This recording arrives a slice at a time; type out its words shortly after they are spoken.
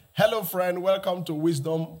Hello, friend. Welcome to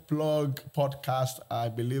Wisdom Plug Podcast. I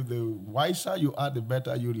believe the wiser you are, the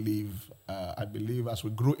better you live. I believe as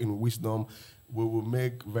we grow in wisdom, we will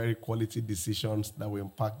make very quality decisions that will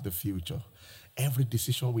impact the future. Every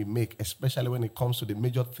decision we make, especially when it comes to the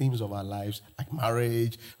major themes of our lives, like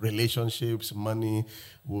marriage, relationships, money,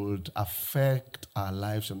 would affect our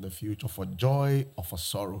lives in the future for joy or for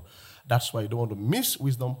sorrow. That's why you don't want to miss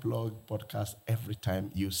Wisdom Plug podcast every time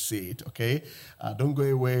you see it, okay? Don't go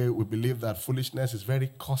away. We believe that foolishness is very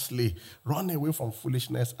costly. Run away from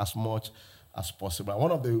foolishness as much as possible. And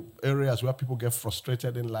one of the areas where people get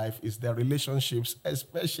frustrated in life is their relationships,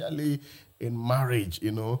 especially in marriage,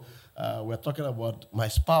 we're talking about my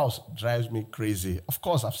spouse drives me crazy. Of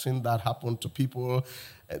course, I've seen that happen to people.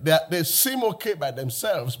 They seem okay by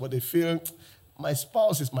themselves, but they feel my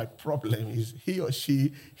spouse is my problem. He or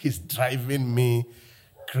she is driving me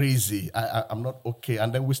crazy. I'm not okay.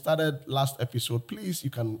 And then we started last episode. Please, you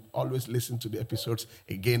can always listen to the episodes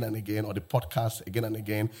again and again, or the podcast again and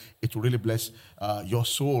again. It will really bless your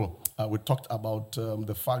soul. We talked about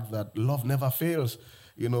the fact that love never fails.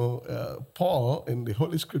 Paul in the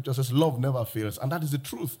Holy Scripture says love never fails. And that is the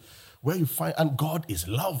truth. Where you find, and God is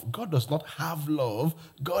love. God does not have love.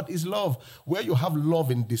 God is love. Where you have love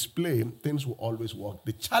in display, things will always work.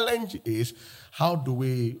 The challenge is, how do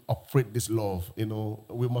we operate this love?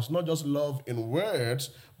 We must not just love in words,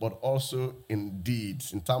 but also in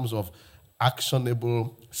deeds, in terms of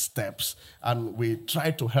actionable steps. And we try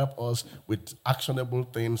to help us with actionable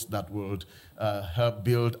things that would help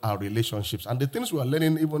build our relationships. And the things we are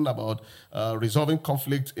learning even about resolving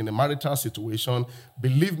conflict in a marital situation,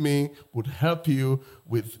 believe me, would help you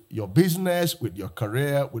with your business, with your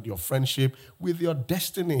career, with your friendship, with your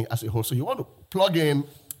destiny as a whole. So you want to plug in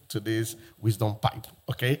to this wisdom pipe,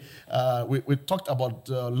 okay? We talked about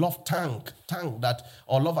love tank that,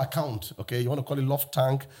 or love account, okay? You want to call it love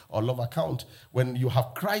tank or love account. When you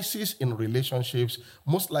have crisis in relationships,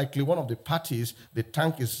 most likely one of the parties, the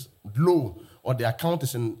tank is low or the account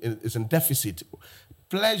is in deficit.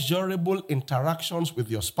 Pleasurable interactions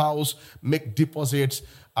with your spouse make deposits,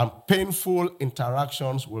 and painful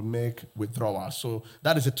interactions will make withdrawals. So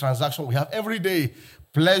that is a transaction we have every day.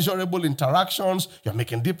 Pleasurable interactions, you're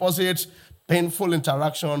making deposits. Painful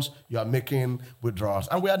interactions, you are making withdrawals.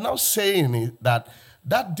 And we are now saying that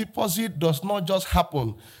deposit does not just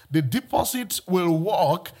happen. The deposit will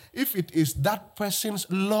work if it is that person's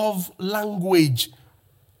love language.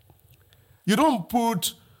 You don't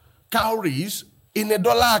put cowries in a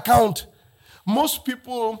dollar account. Most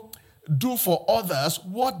people do for others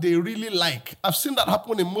what they really like. I've seen that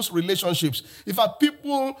happen in most relationships. If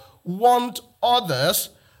people want others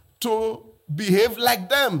to behave like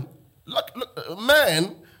them, look,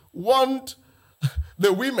 men want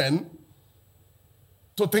the women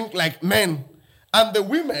to think like men, and the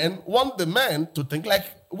women want the men to think like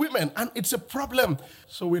women, and it's a problem.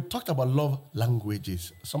 So we talked about love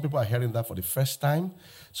languages. Some people are hearing that for the first time.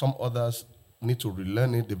 Some others need to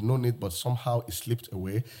relearn it. They've known it, but somehow it slipped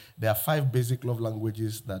away. There are 5 basic love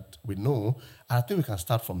languages that we know. And I think we can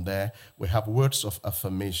start from there. We have words of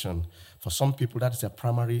affirmation. For some people, that is their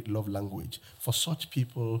primary love language. For such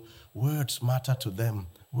people, words matter to them.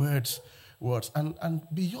 Words. And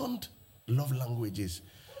beyond love languages,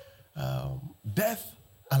 death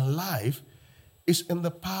and life is in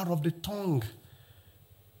the power of the tongue.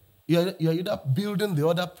 You're either building the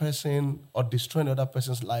other person or destroying the other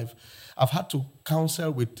person's life. I've had to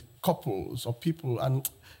counsel with couples or people, and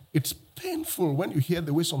it's painful when you hear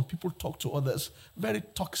the way some people talk to others. Very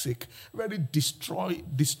toxic, very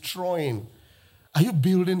destroying. Are you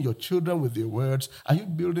building your children with your words? Are you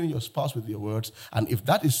building your spouse with your words? And if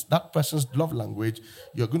that is that person's love language,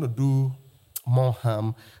 you're going to do more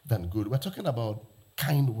harm than good. We're talking about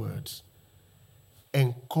kind words.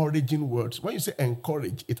 Encouraging words. When you say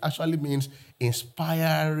encourage, it actually means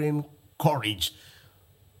inspiring courage.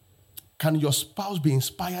 Can your spouse be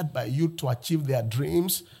inspired by you to achieve their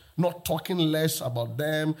dreams? Not talking less about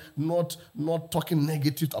them, not talking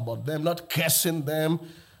negative about them, not cursing them.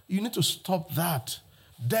 You need to stop that.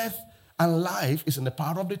 Death and life is in the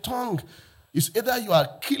power of the tongue. It's either you are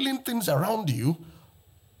killing things around you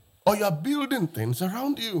or you are building things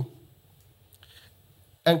around you.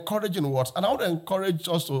 Encouraging words. And I would encourage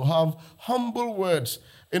us to have humble words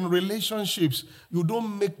in relationships. You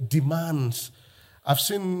don't make demands. I've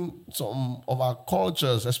seen some of our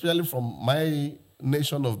cultures, especially from my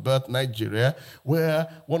nation of birth, Nigeria, where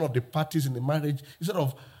one of the parties in the marriage, instead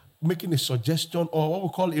of making a suggestion or what we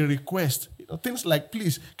call a request, things like,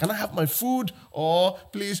 please, can I have my food? Or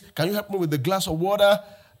please, can you help me with a glass of water?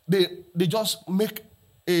 They just make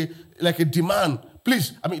a demand.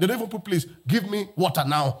 Please, they don't even put please, give me water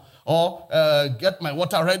now. or get my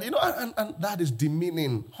water ready. And that is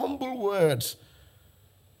demeaning. Humble words.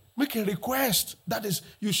 Make a request. That is,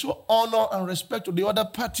 you show honor and respect to the other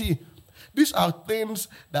party. These are things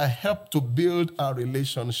that help to build our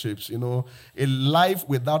relationships. A life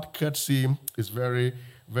without courtesy is very,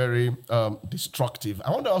 very destructive.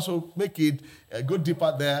 I want to also make it go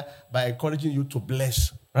deeper there by encouraging you to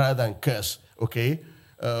bless rather than curse. Okay?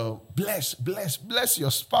 Bless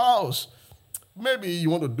your spouse. Maybe you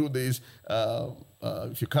want to do this.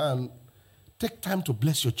 If you can, take time to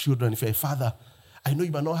bless your children. If you're a father, I know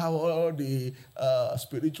you might not have all the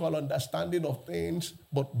spiritual understanding of things,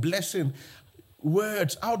 but blessing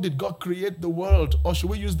words. How did God create the world? Or should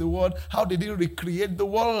we use the word, how did he recreate the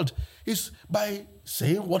world? It's by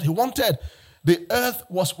saying what he wanted. The earth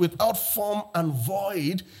was without form and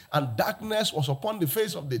void, and darkness was upon the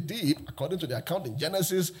face of the deep, according to the account in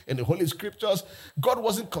Genesis, in the Holy Scriptures. God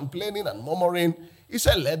wasn't complaining and murmuring. He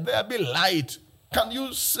said, let there be light. Can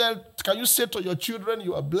you say to your children,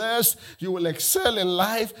 you are blessed, you will excel in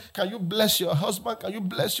life? Can you bless your husband? Can you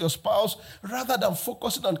bless your spouse? Rather than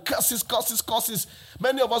focusing on curses.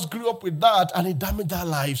 Many of us grew up with that, and it damaged our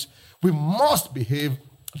lives. We must behave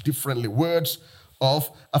differently. Words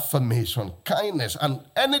of affirmation, kindness. And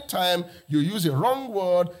anytime you use a wrong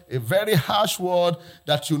word, a very harsh word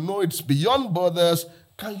that you know it's beyond borders,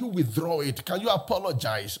 can you withdraw it? Can you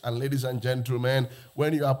apologize? And ladies and gentlemen,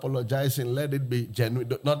 when you're apologizing, let it be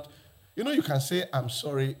genuine. You can say, I'm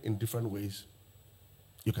sorry in different ways.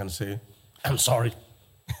 You can say, I'm sorry.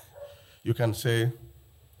 You can say,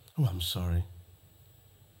 oh, I'm sorry.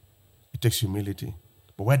 It takes humility.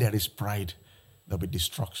 But where there is pride, there'll be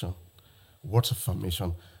destruction. Words of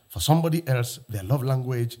affirmation. For somebody else, their love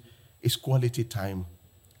language is quality time.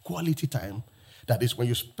 Quality time. That is, when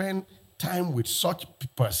you spend time with such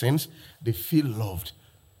persons, they feel loved.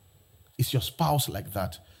 Is your spouse like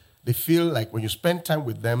that? They feel like when you spend time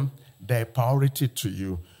with them, they're a priority to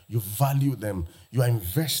you. You value them. You are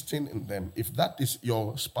investing in them. If that is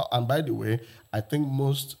your spouse, and by the way, I think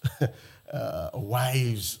most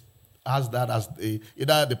wives has that as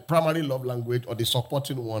either the primary love language or the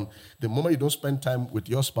supporting one. The moment you don't spend time with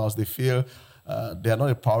your spouse, they feel they are not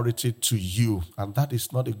a priority to you. And that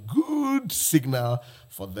is not a good signal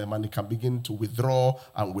for them. And it can begin to withdraw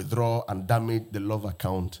and damage the love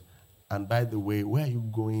account. And by the way, where are you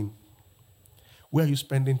going? Where are you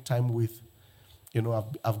spending time with?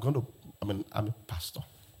 I've gone to, I'm a pastor.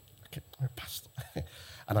 Okay, I'm a pastor.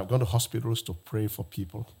 And I've gone to hospitals to pray for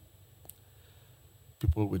people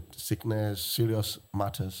with sickness, serious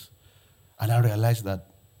matters. And I realized that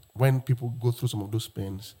when people go through some of those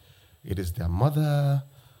pains, it is their mother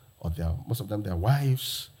or most of them their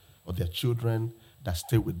wives or their children that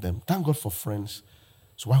stay with them. Thank God for friends.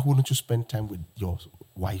 So why wouldn't you spend time with your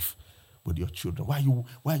wife, with your children? Why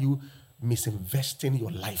are you misinvesting your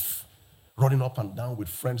life, running up and down with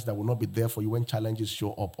friends that will not be there for you when challenges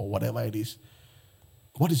show up or whatever it is?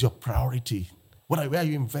 What is your priority? Where are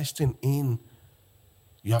you investing in?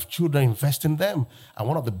 You have children, invest in them. And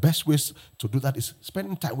one of the best ways to do that is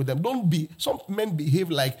spending time with them. Some men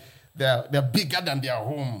behave like they're bigger than their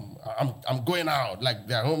home. I'm going out, like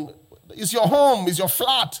their home. It's your home, it's your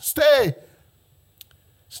flat. Stay.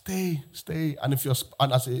 And if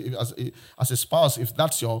as a spouse, if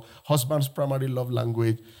that's your husband's primary love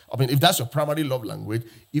language, if that's your primary love language,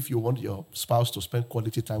 if you want your spouse to spend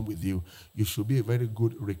quality time with you, you should be a very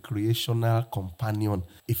good recreational companion.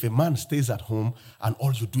 If a man stays at home and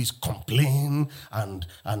all you do is complain and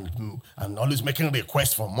always making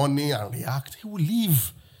requests for money and react, he will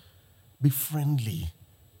leave. Be friendly.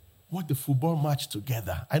 Watch the football match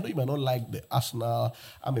together. I know you might not like the Arsenal.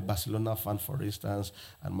 I'm a Barcelona fan, for instance,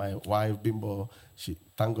 and my wife Bimbo,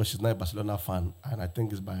 thank God she's not a Barcelona fan, and I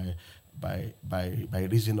think it's by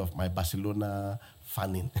reason of my Barcelona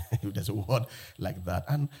fanning, if there's a word like that.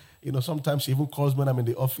 And sometimes she even calls me when I'm in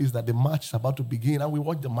the office that the match is about to begin, and we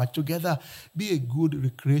watch the match together. Be a good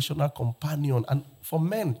recreational companion, and for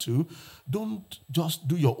men too, don't just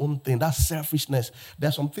do your own thing. That's selfishness. There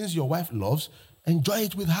are some things your wife loves. Enjoy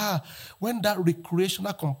it with her. When that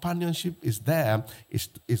recreational companionship is there,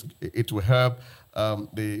 it will help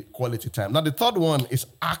the quality time. Now, the third one is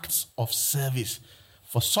acts of service.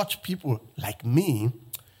 For such people like me,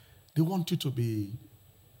 they want you to be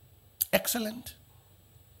excellent,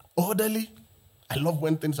 orderly. I love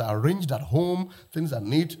when things are arranged at home, things are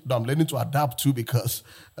neat. Though I'm learning to adapt too, because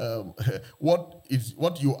what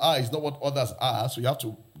you are is not what others are, so you have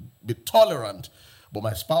to be tolerant. But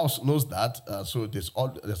my spouse knows that, so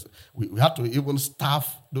we have to even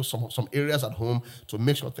staff some areas at home to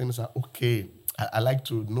make sure things are okay. I like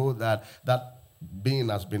to know that bin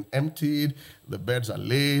has been emptied, the beds are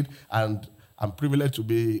laid, and I'm privileged to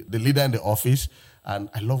be the leader in the office. And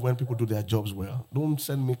I love when people do their jobs well. Don't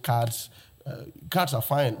send me cards. Cards are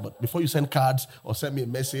fine, but before you send cards or send me a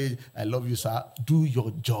message, I love you, sir, do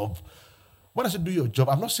your job. When I say do your job,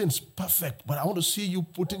 I'm not saying it's perfect, but I want to see you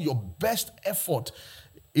put in your best effort,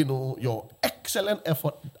 your excellent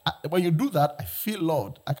effort. When you do that, I feel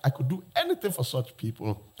loved. I could do anything for such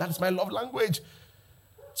people. That is my love language.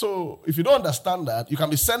 So if you don't understand that, you can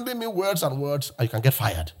be sending me words and words, and you can get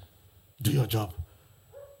fired. Do your job.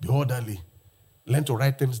 Be orderly. Learn to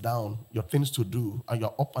write things down, your things to do, and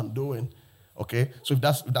you're up and doing. Okay? So if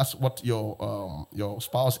that's what your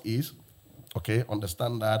spouse is, okay,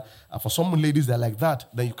 understand that. For some ladies, they're like that.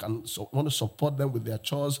 Then you want to support them with their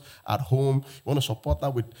chores at home. You want to support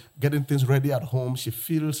them with getting things ready at home. She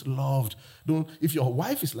feels loved. If your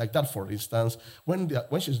wife is like that, for instance, when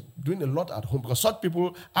she's doing a lot at home, because such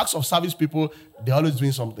people, acts of service people, they're always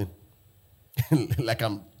doing something. Like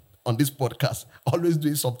I'm on this podcast, always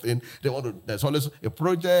doing something. There's always a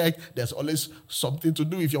project. There's always something to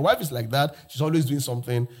do. If your wife is like that, she's always doing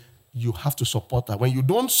something. You have to support her. When you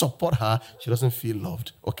don't support her, she doesn't feel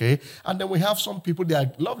loved, okay? And then we have some people,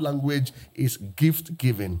 their love language is gift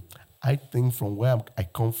giving. I think from where I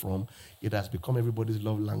come from, it has become everybody's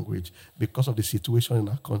love language because of the situation in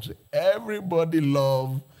our country. Everybody would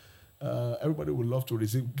love to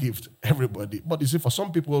receive gift, everybody. But you see, for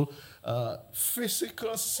some people,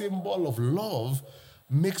 physical symbol of love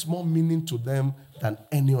makes more meaning to them than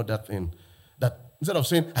any other thing. That instead of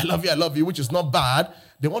saying, I love you, which is not bad,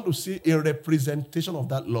 they want to see a representation of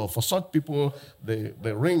that love. For such people, the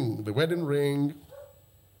wedding ring,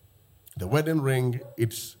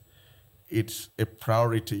 it's a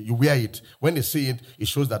priority. You wear it. When they see it, it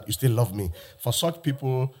shows that you still love me. For such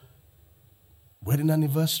people, wedding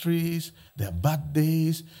anniversaries, their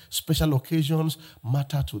birthdays, special occasions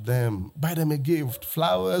matter to them. Buy them a gift,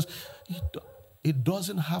 flowers. It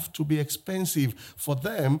doesn't have to be expensive. For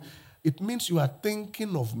them, it means you are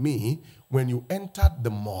thinking of me when you entered the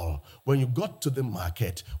mall, when you got to the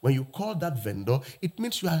market, when you called that vendor. It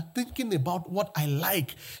means you are thinking about what I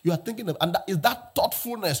like. You are thinking of, and it's that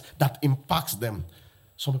thoughtfulness that impacts them.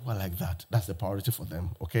 Some people are like that. That's the priority for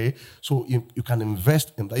them, okay? So you can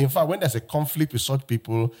invest in that. In fact, when there's a conflict with such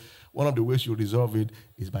people, one of the ways you resolve it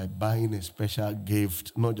is by buying a special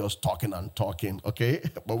gift, not just talking and talking, okay?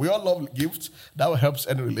 But we all love gifts. That helps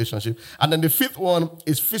any relationship. And then the fifth one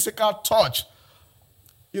is physical touch.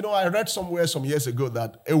 I read somewhere some years ago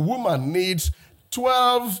that a woman needs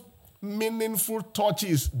 12 meaningful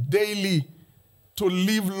touches daily to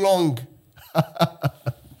live long.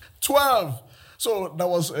 12. So there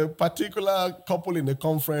was a particular couple in the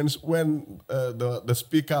conference when the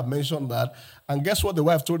speaker mentioned that. And guess what the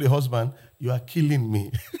wife told the husband? You are killing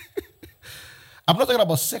me. I'm not talking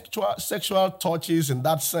about sexual touches in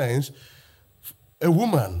that sense. A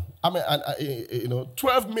woman,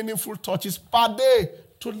 12 meaningful touches per day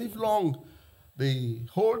to live long. The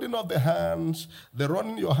holding of the hands, the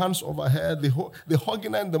running your hands overhead, the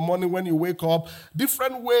hugging her in the morning when you wake up.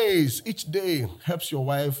 Different ways each day helps your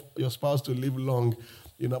wife, your spouse to live long.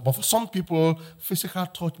 But for some people, physical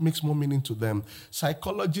touch makes more meaning to them.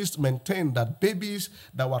 Psychologists maintain that babies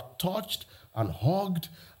that were touched and hugged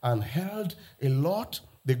and held a lot,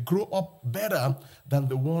 they grow up better than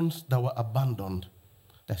the ones that were abandoned.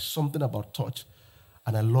 There's something about touch.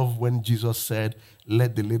 And I love when Jesus said,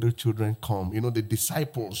 let the little children come. The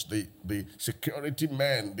disciples, the security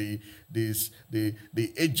men, the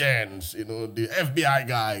agents, the FBI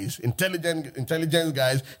guys, intelligence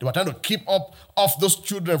guys, they were trying to keep up off those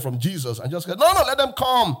children from Jesus. And just said, no, let them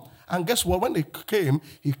come. And guess what? When they came,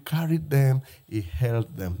 he carried them, he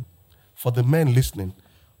held them. For the men listening,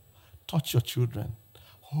 touch your children,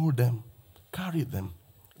 hold them, carry them.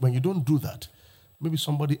 When you don't do that, maybe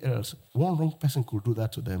somebody else, one wrong person could do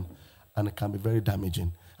that to them, and it can be very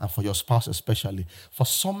damaging. And for your spouse especially. For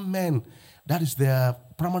some men, that is their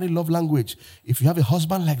primary love language. If you have a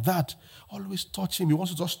husband like that, always touch him. You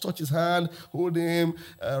want to just touch his hand, hold him,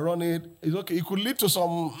 run it. It's okay. It could lead to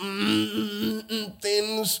some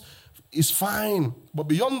things. It's fine. But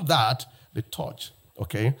beyond that, the touch,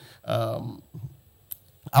 okay? I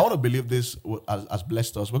want to believe this has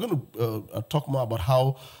blessed us. We're going to talk more about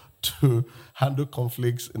how to handle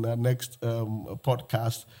conflicts in our next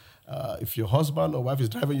podcast. If your husband or wife is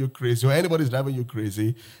driving you crazy, or anybody is driving you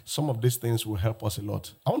crazy, some of these things will help us a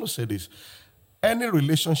lot. I want to say this. Any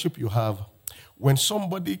relationship you have, when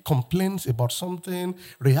somebody complains about something,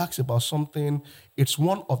 reacts about something, it's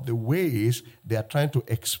one of the ways they are trying to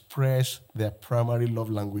express their primary love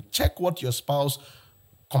language. Check what your spouse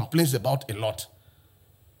complains about a lot.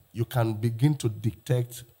 you can begin to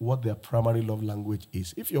detect what their primary love language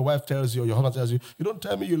is. If your wife tells you or your husband tells you, you don't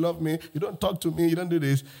tell me you love me, you don't talk to me, you don't do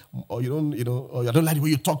this, or you don't, or I don't like the way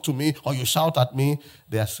you talk to me, or you shout at me,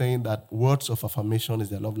 they are saying that words of affirmation is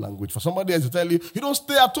their love language. For somebody else to tell you, you don't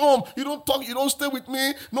stay at home, you don't talk, you don't stay with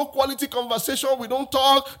me, no quality conversation, we don't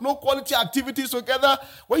talk, no quality activities together.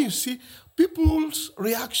 When you see people's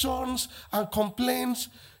reactions and complaints,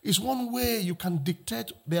 is one way you can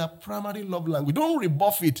dictate their primary love language. Don't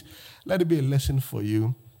rebuff it. Let it be a lesson for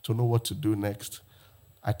you to know what to do next.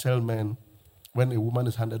 I tell men, when a woman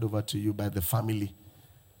is handed over to you by the family,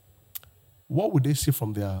 what would they see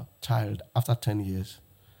from their child after 10 years?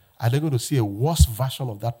 Are they going to see a worse version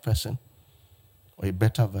of that person or a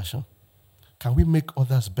better version? Can we make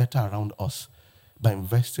others better around us by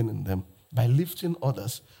investing in them? By lifting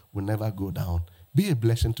others, we'll never go down. Be a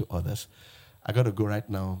blessing to others. I got to go right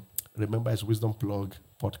now. Remember, it's Wisdom Plug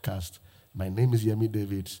podcast. My name is Yemi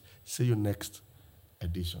Davids. See you next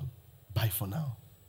edition. Bye for now.